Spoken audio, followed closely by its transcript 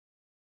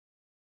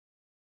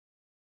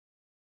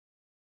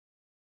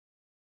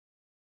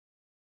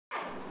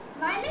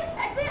My name is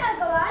Advay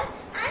Agarwal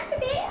and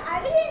today I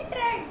will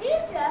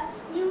introduce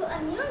you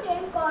a new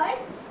game called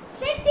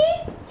City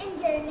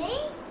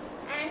Engineering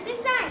and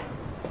Design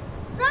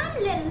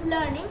from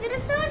Learning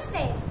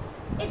Resources.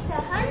 It's a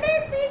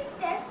 100-piece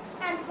test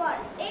and for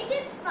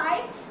ages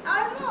 5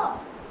 or more.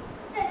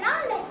 So now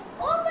let's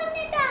open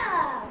it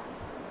up.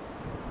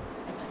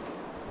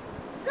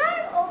 So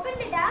I've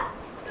opened it up.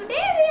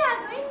 Today we are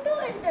going to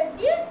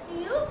introduce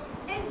you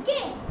this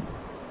game.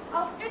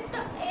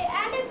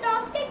 And the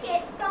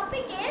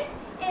topic is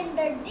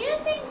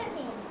introducing the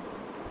game.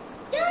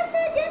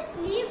 Just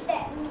leave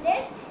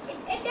this.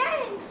 It are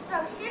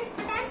instructions,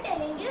 but I'm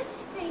telling you,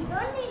 so you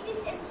don't need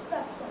these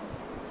instructions.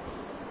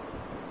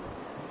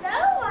 So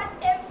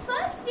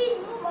first we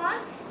move on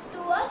to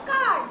a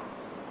cards.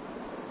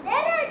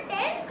 There are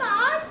 10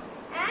 cards,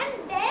 and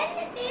then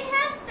they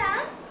have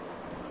some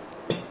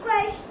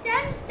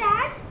questions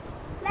that,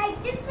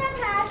 like this one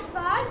has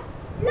got,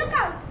 look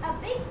out, a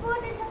big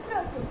boat is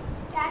approaching.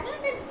 Can you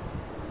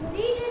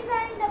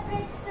redesign the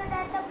bridge so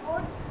that the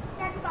boat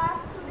can pass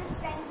through the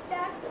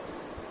center?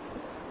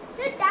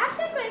 So that's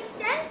the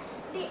question.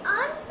 The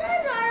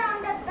answers are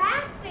on the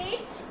back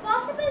page,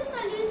 possible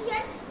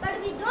solution, but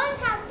we don't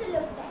have to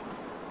look there.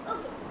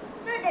 Okay,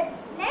 so the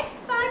next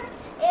part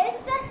is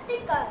the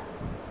stickers.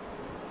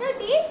 So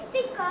these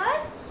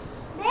stickers,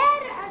 there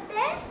are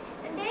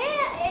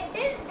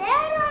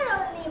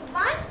only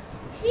one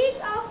sheet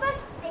of a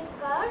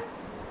sticker.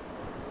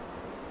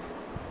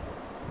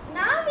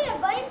 Now we are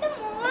going to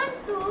move on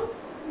to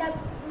the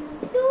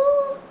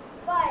two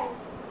boys.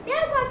 They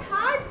have got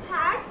hard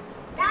hats.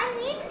 That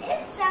means if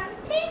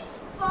something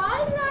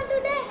falls onto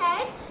their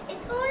head, it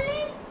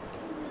only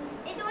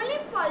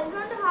falls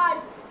on the hard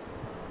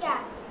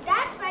caps.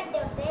 That's why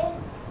they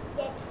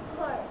get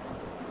hurt.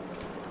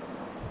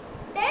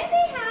 Then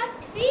we have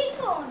 3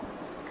 cones,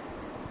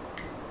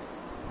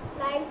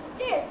 like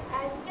this,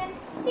 as you can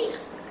see.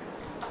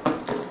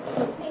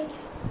 Wait,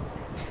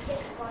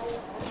 this fall.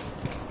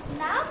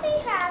 Now we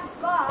have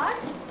got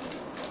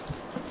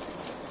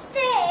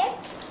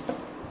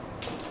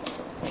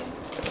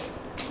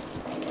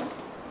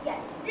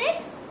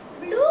 6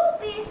 blue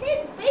bases,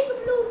 big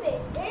blue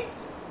bases.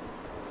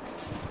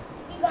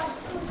 We got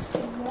 2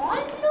 small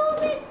blue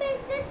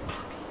bases,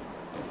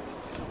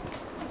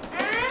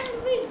 and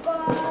we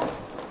got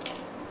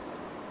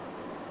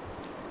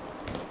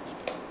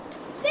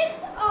 6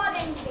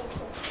 orange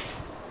bases.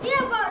 We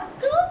have got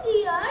 2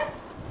 gears.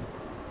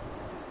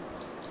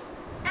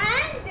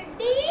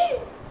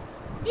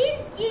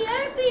 These gear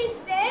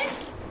pieces,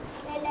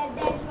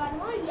 there's one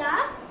more,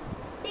 yeah,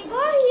 they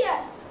go here.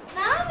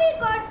 Now we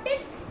got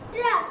this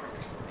truck.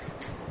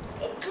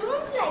 It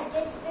moves like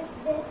this,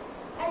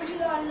 as you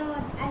all know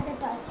as a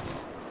toy.